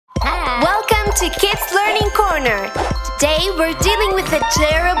Welcome to Kids Learning Corner. Today we're dealing with the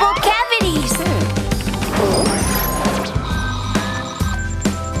terrible cavities.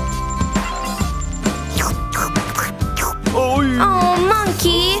 Oh,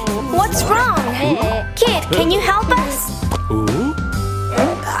 Monkey, what's wrong? Kid, can you help us?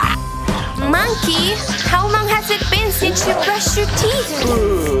 Monkey, how long has it been since you brushed your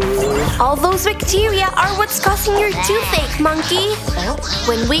teeth? All those bacteria are what's causing your toothache, Monkey.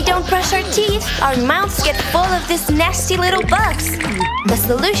 When we don't brush our teeth, our mouths get full of these nasty little bugs. The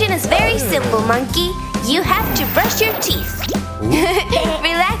solution is very simple, Monkey. You have to brush your teeth.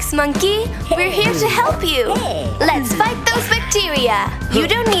 Relax, Monkey. We're here to help you. Let's fight those bacteria. You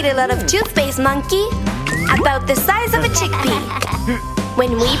don't need a lot of toothpaste, Monkey. About the size of a chickpea.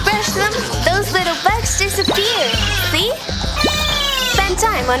 When we brush them, those little bugs disappear. See? Spend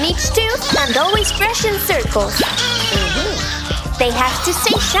time on each tooth and always brush in circles. They have to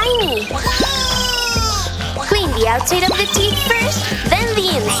stay shiny. Clean the outside of the teeth first, then the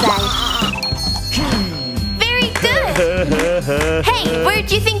inside. Very good! Hey, where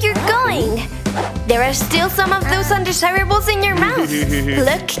do you think you're going? There are still some of those undesirables in your mouth.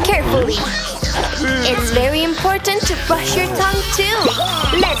 Look carefully. It's very important to brush your tongue too.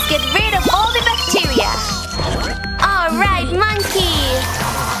 Let's get rid of all the bacteria. All right, Monkey.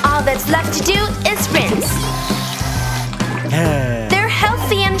 All that's left to do is rinse. They're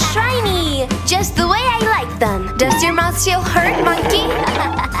healthy and shiny, just the way I like them. Does your mouth still hurt, Monkey?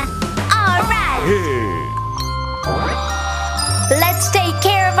 All right. Let's take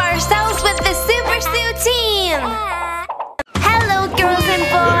care of ourselves with the Superzoo team. Hello, girls and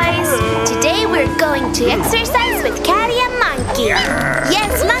boys. Today we're going to exercise with Caddy and Monkey.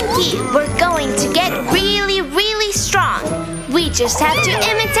 Yes, Monkey, we're going to get really, really strong. We just have to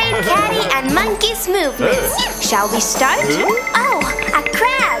imitate Caddy and Monkey's movements. Shall we start? Oh, a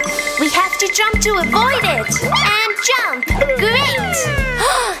crab. We have to jump to avoid it. And jump. Great.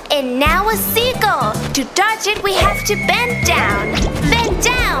 And now a seagull. To dodge it, we have to bend down. Bend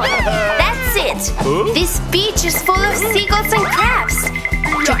down. That's it. This beach is full of seagulls and crabs.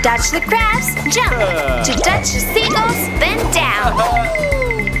 To dodge the crabs, jump. To dodge the seagulls, bend down.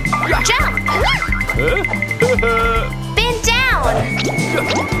 Jump. Bend down.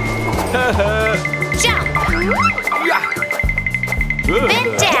 Jump.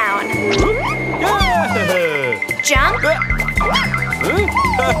 Bend down. Jump.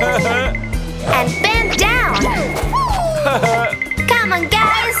 And bend down. Come on,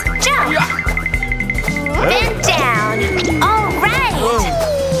 guys, jump. Bend down. All right.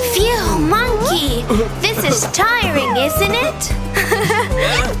 Phew, Monkey. This is tiring, isn't it?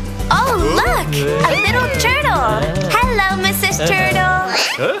 Oh, look, a little turtle. Hello, Mrs. Turtle.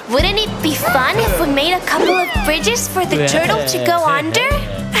 Wouldn't it be fun if we made a couple of bridges for the turtle to go under?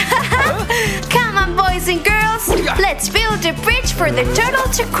 Come on, boys and girls. Let's build a bridge for the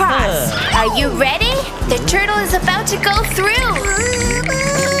turtle to cross. Are you ready? The turtle is about to go through.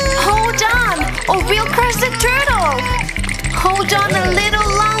 Hold on, or we'll crush the turtle. Hold on a little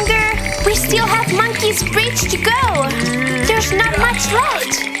longer. We still have Monkey's bridge to go. There's not much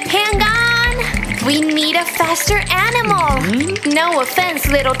left. Hang on. We need a faster animal. No offense,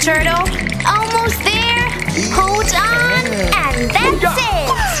 little turtle. Almost there. Hold on, and that's it.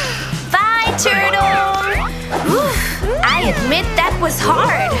 Bye, turtle. I admit that was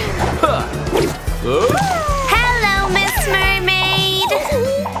hard. Hello, Miss Mermaid.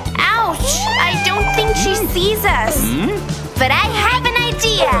 Ouch, I don't think she sees us. But I have an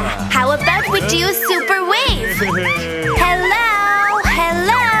idea. How about we do a super wave? Hello,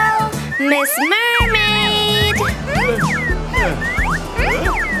 hello, Miss Mermaid.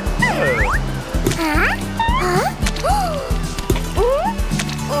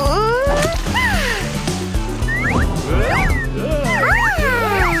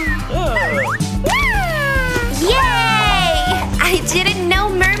 I didn't know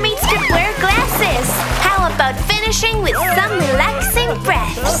mermaids could wear glasses. How about finishing with some relaxing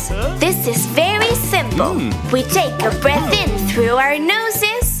breaths? This is very simple. We take a breath in through our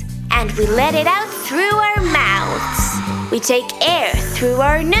noses and we let it out through our mouths. We take air through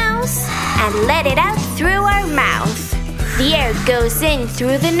our nose and let it out through our mouth. The air goes in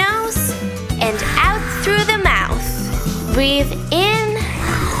through the nose and out through the mouth. Breathe in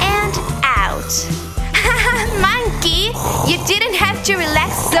and out. Monkey, you didn't have to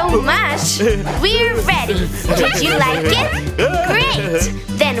relax so much. We're ready. Did you like it? Great.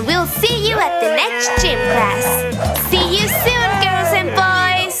 Then we'll see you at the next gym class. See you soon, girls and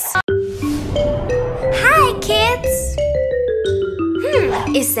boys. Hi, kids.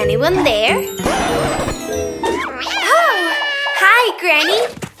 Is anyone there? Oh, hi, Granny.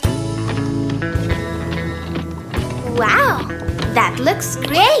 looks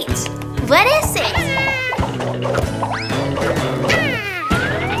great. What is it?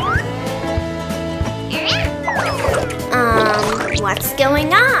 What's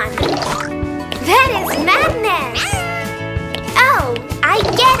going on? That is madness! Oh, I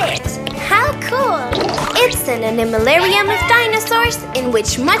get it! How cool! It's an animalarium of dinosaurs in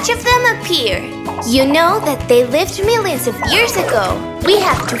which much of them appear. You know that they lived millions of years ago. We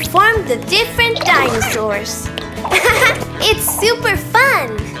have to form the different dinosaurs. It's super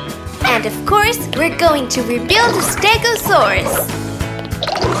fun! And of course, we're going to rebuild a Stegosaurus.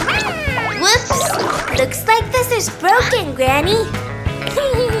 Whoops! Looks like this is broken, Granny.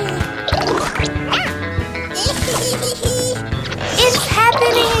 It's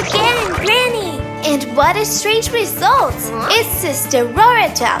happening again, Granny! And what a strange result! It's a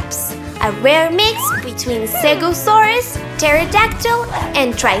Stegosaurus, a rare mix between Stegosaurus, pterodactyl,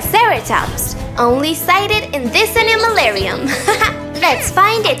 and Triceratops, only sighted in this animalarium. Let's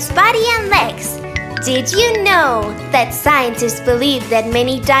find its body and legs. Did you know that scientists believe that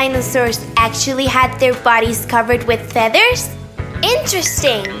many dinosaurs actually had their bodies covered with feathers?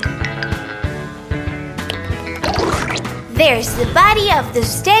 Interesting! There's the body of the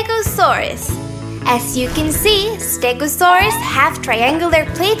Stegosaurus. As you can see, Stegosaurus have triangular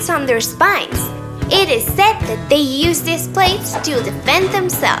plates on their spines. It is said that they use these plates to defend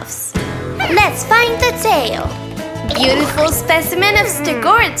themselves. Let's find the tail. Beautiful specimen of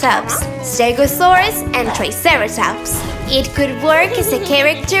Stegosaurus, Stegosaurus, and Triceratops. It could work as a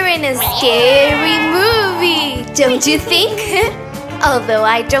character in a scary movie, don't you think? Although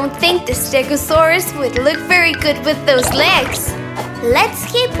I don't think the Stegosaurus would look very good with those legs. Let's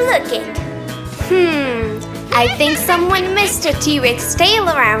keep looking. I think someone missed a T-Rex tail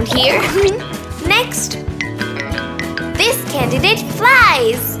around here. Next. This candidate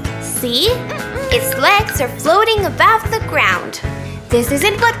flies. See? Its legs are floating above the ground. This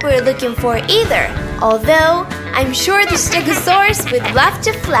isn't what we're looking for either, although I'm sure the Stegosaurus would love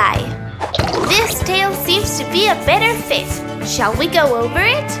to fly. This tail seems to be a better fit. Shall we go over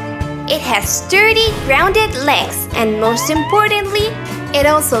it? It has sturdy, grounded legs, and most importantly, it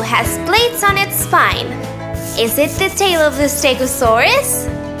also has plates on its spine. Is it the tail of the Stegosaurus?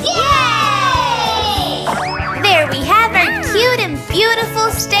 Yay! There we have our cute and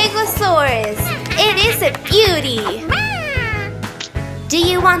beautiful Stegosaurus. It is a beauty. Do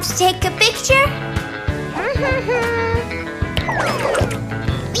you want to take a picture?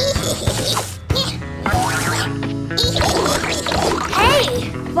 Hey,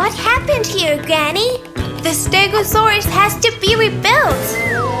 what happened here, Granny? The Stegosaurus has to be rebuilt.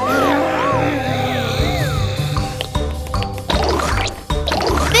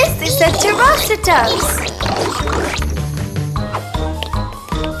 This is a Triceratops.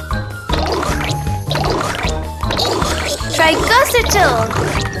 Triceratops.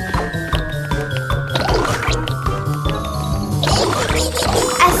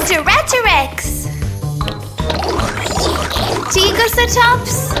 Asteratorex.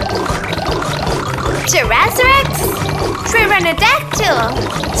 Stegosaurus. Pterosaurus. Pterodactyl.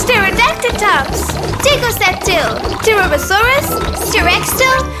 Pterodactylops. Stegosatil. Pterosaurus.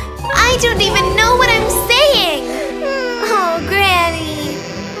 Pterodactyl. I don't even know what I'm saying. Oh, Granny.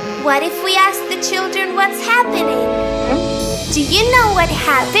 What if we ask the children what's happening? Do you know what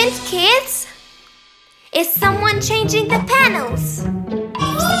happened, kids? Is someone changing the panels?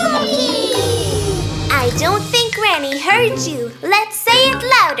 I don't think Granny heard you. Let's say it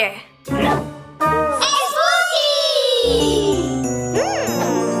louder.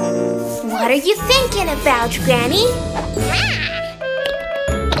 What are you thinking about, Granny?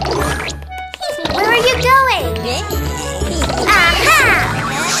 Where are you going? Aha!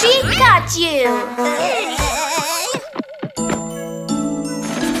 She got you!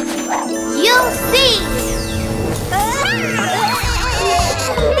 You'll see!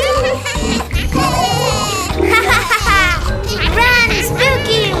 Run,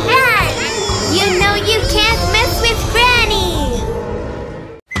 Spooky, run! You know you can't mess with Granny!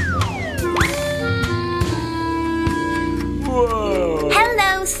 Whoa.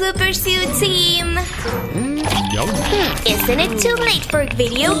 Hello, Superzoo team! Isn't it too late for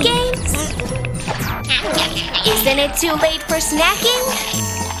video games? Isn't it too late for snacking?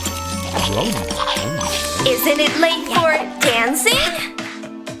 Isn't it late for dancing?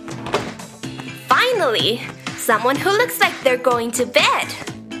 Finally, someone who looks like they're going to bed.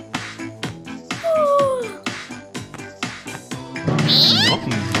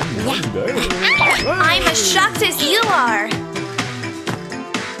 I'm as shocked as you are.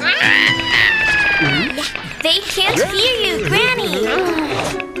 They can't hear you, Granny.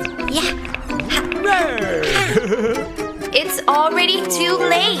 It's already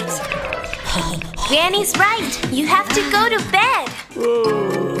Granny's right. You have to go to bed.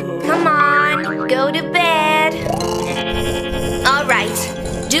 Come on, go to bed. All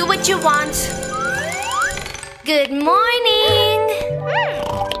right, do what you want. Good morning.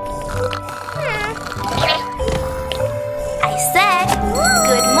 I said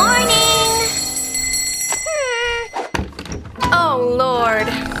good morning. Oh, Lord.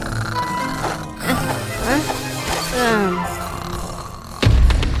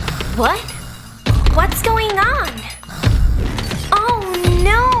 What? What's going on? Oh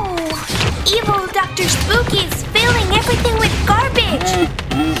no! Evil Dr. Spooky is filling everything with garbage!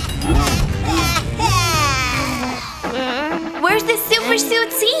 Where's the Superzoo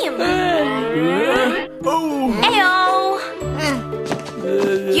team? Ayo!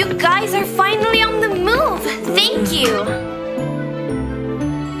 You guys are finally on the move! Thank you!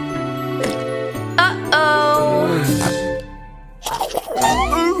 Uh-oh!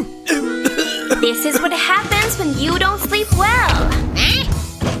 This is what happens when you don't sleep well.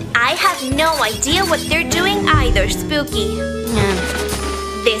 I have no idea what they're doing either, Spooky.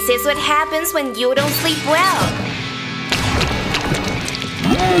 This is what happens when you don't sleep well.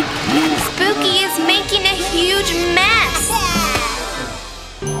 Spooky is making a huge mess.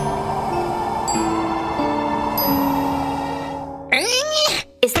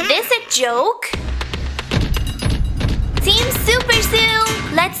 Is this a joke? Team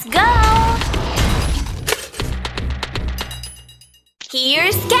Superzoo, let's go!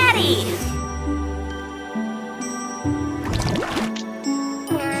 Here's Caddy!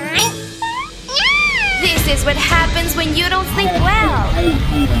 This is what happens when you don't sleep well!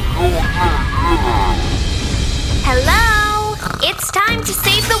 Hello! It's time to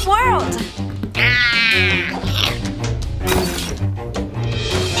save the world!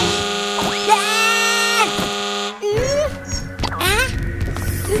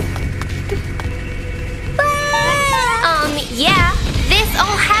 Yeah, this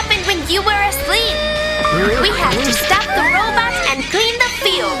all happened when you were asleep. We have to stop the robots and clean the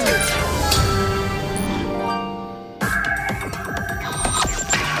field.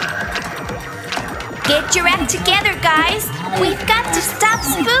 Get your act together, guys. We've got to stop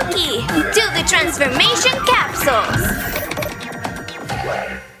Spooky. Do the transformation capsules.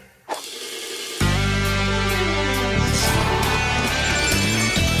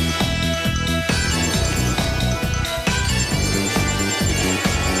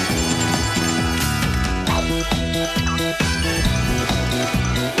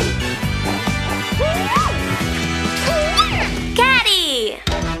 Caddy!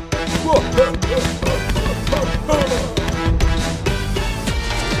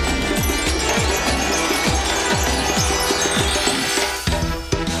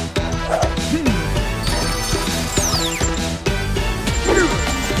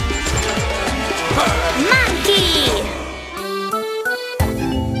 Monky!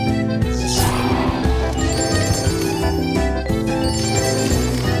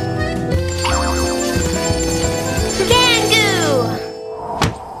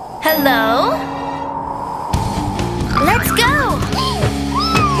 Hello? Let's go!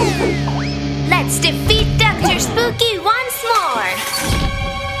 Let's defeat Dr. Spooky once more!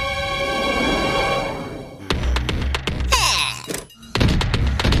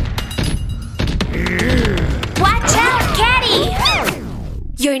 Watch out, Caddy!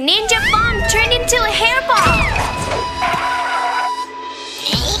 Your ninja bomb turned into a hairball!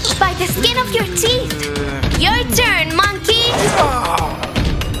 By the skin of your teeth! Your turn, Monky!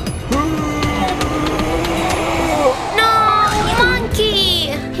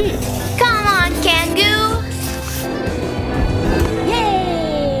 Come on, Kangoo!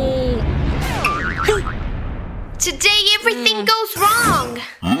 Yay! Today everything goes wrong!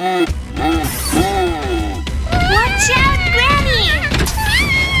 Watch out, Granny!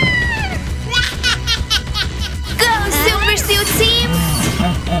 Go, Superzoo team!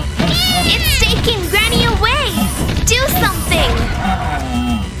 It's taking Granny away! Do something!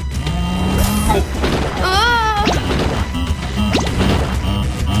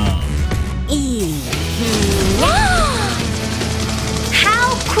 How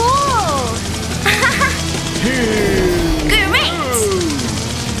cool! Great!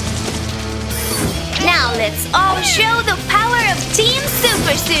 Now let's all show the power of Team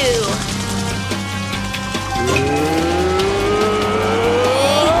Superzoo!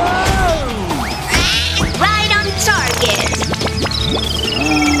 Right on target!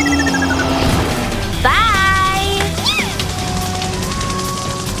 Bye!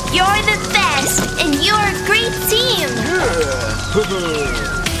 You're the best, and you're a great team!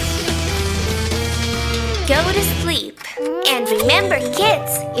 Go to sleep, and And remember,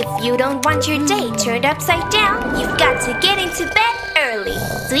 kids, if you don't want your day turned upside down, you've got to get into bed early.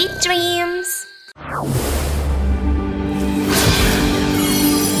 Sweet dreams!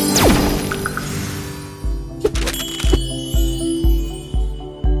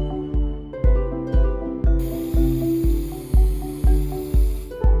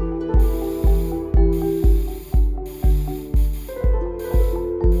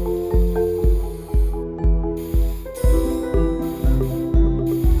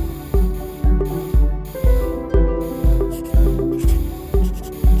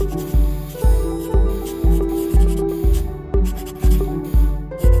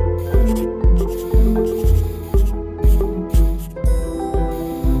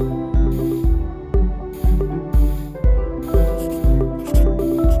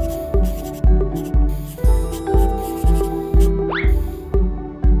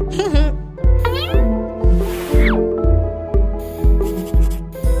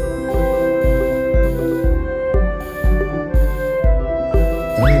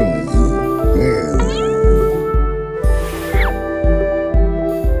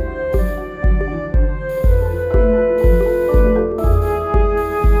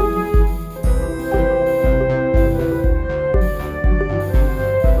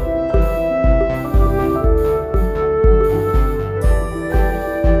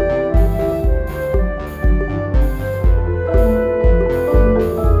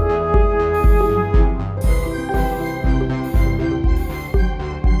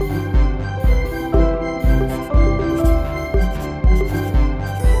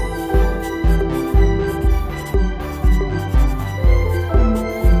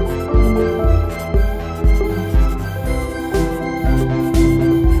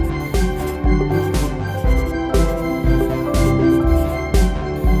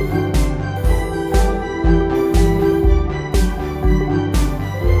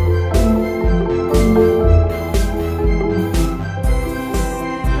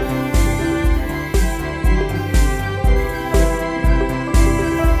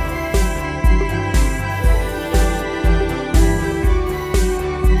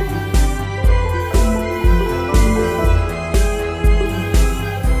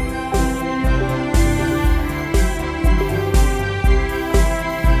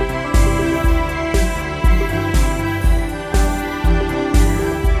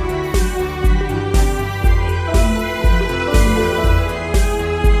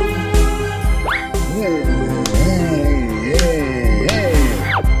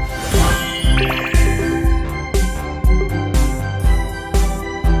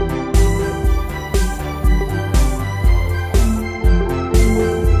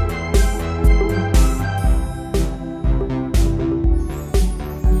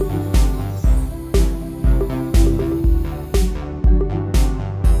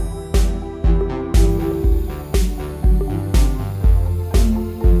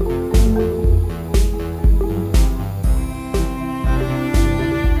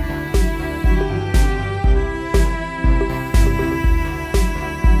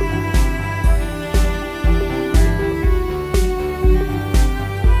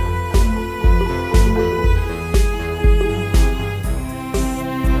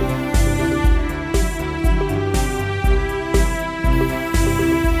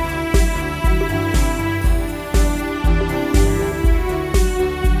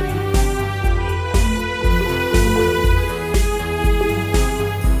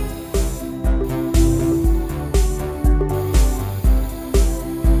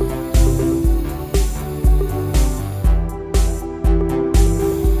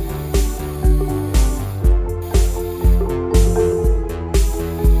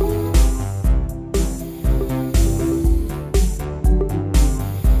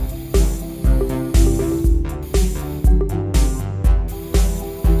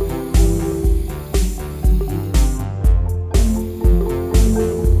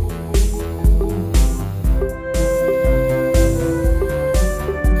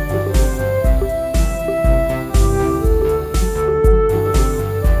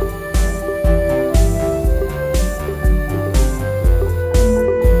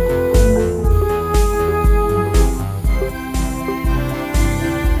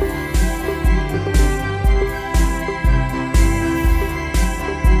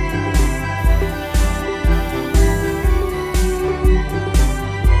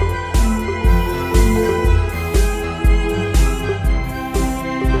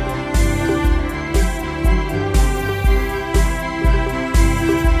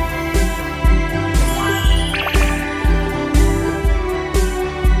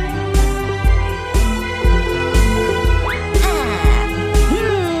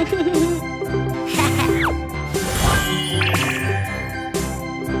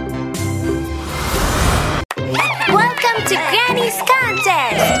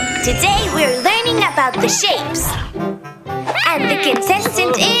 Today we're learning about the shapes. And the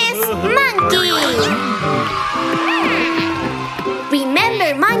contestant is Monky!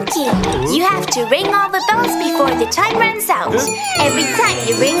 Remember, Monky, you have to ring all the bells before the time runs out. Every time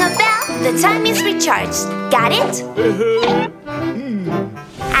you ring a bell, the time is recharged. Got it?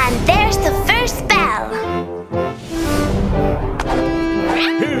 And there's the first bell.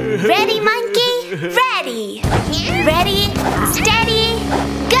 Ready, Monky? Ready! Ready, steady,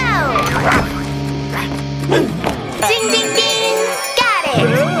 go! Ding, ding, ding! Got it!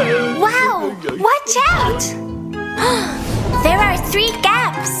 Wow! Watch out! There are 3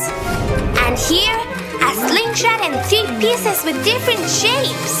 gaps. And here, a slingshot and 3 pieces with different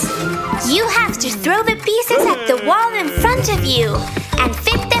shapes. You have to throw the pieces at the wall in front of you and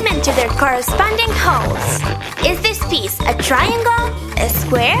fit them into their corresponding holes. Is this piece a triangle, a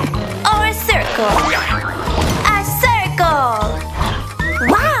square, or a circle? A circle!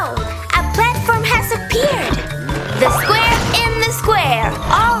 Wow! A platform has appeared! The square in the square!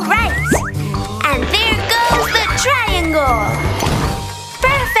 All right! And there goes the triangle!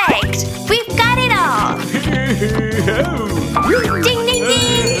 Perfect! We've got it all! Ding, ding,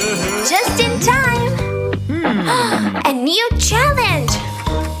 ding! Just in time! A new challenge!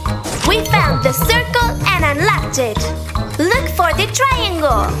 We found the circle and unlocked it! Look for the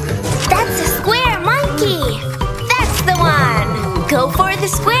triangle! That's a square, Monky! That's the one! Go for the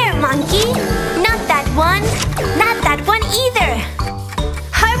square, Monky! Not that one! Not that one either!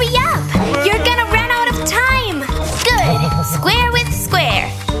 Hurry up! You're gonna run out of time! Good! Square with square!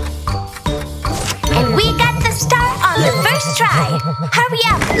 And we got the star on the first try! Hurry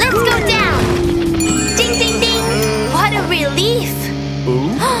up! Let's go down! Ding, ding, ding! What a relief!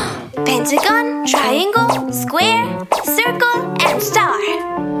 Pentagon, triangle, square, circle, and star.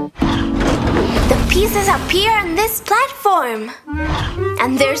 The pieces appear on this platform.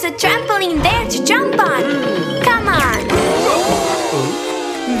 And there's a trampoline there to jump on. Come on.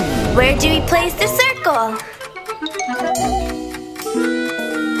 Where do we place the circle?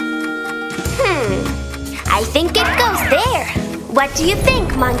 I think it goes there. What do you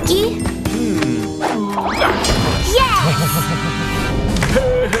think, Monky? Yes!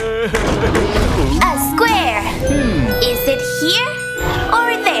 A square. Is it here or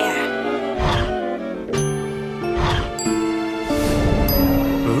there?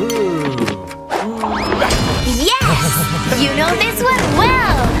 Yes! You know this one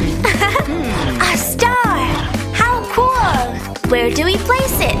well! A star! How cool! Where do we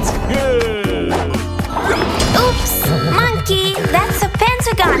place it? Oops! Monky, that's a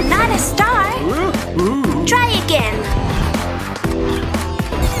pentagon, not a star! Try again!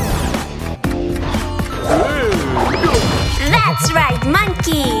 That's right,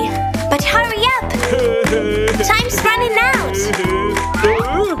 Monky! But hurry up! Time's running out!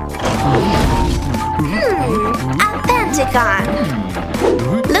 A pentagon!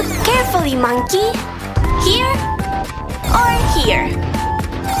 Look carefully, Monky! Here or here?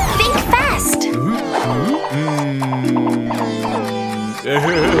 Think fast!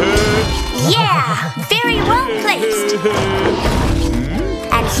 Yeah! Very well placed!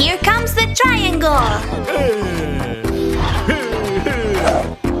 And here comes the triangle!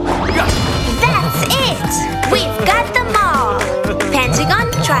 That's it! We've got them all! Pentagon,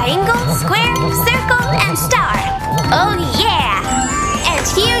 triangle, square, circle, and star! Oh yeah! And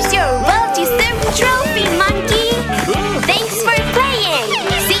here's your well-deserved trophy, Monky! Thanks for playing!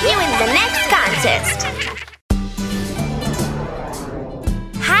 See you in the next contest!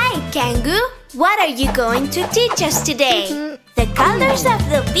 Hi, Kangoo! What are you going to teach us today? The colors of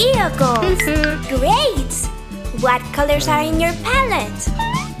the vehicles! Great! What colors are in your palette?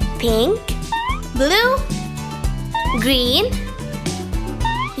 Pink, blue, green,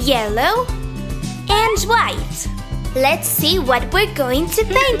 yellow, and white. Let's see what we're going to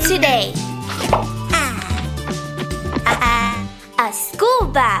paint today. A school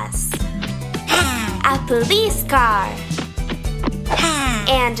bus, a police car,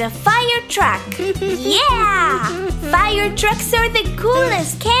 and a fire truck. Yeah! Fire trucks are the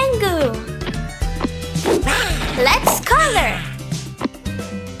coolest, Kangoo! Let's color!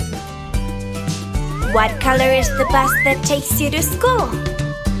 What color is the bus that takes you to school?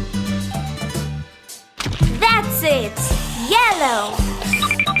 That's it! Yellow!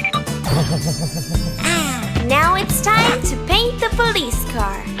 Now it's time to paint the police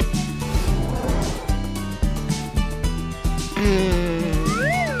car.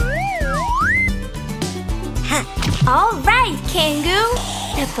 All right, Kangoo!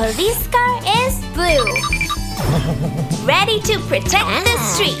 The police car is blue. Ready to protect the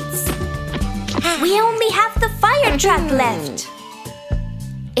streets. We only have the fire truck left.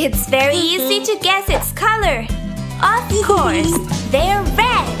 It's very easy to guess its color. Of course, they're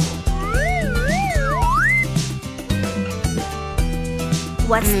red.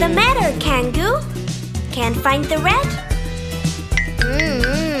 What's the matter, Kangoo? Can't find the red?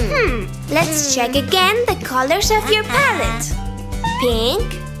 Let's check again the colors of your palette. Pink,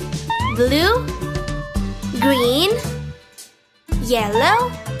 blue, green,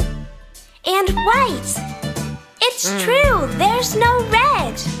 yellow, and white. It's true, there's no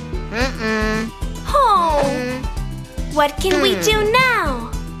red. Oh, what can we do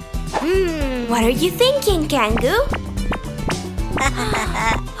now? What are you thinking, Kangoo?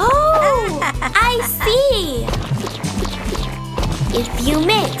 Oh, I see. If you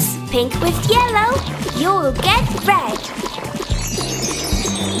mix pink with yellow, you'll get red.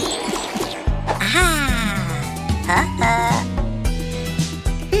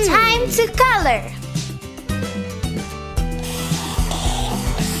 Time to color.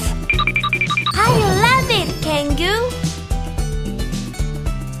 I love it, Kangoo.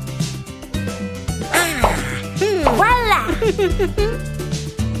 Voila!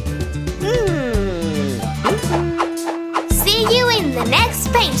 See you in the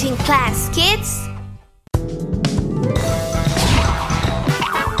next painting class, kids.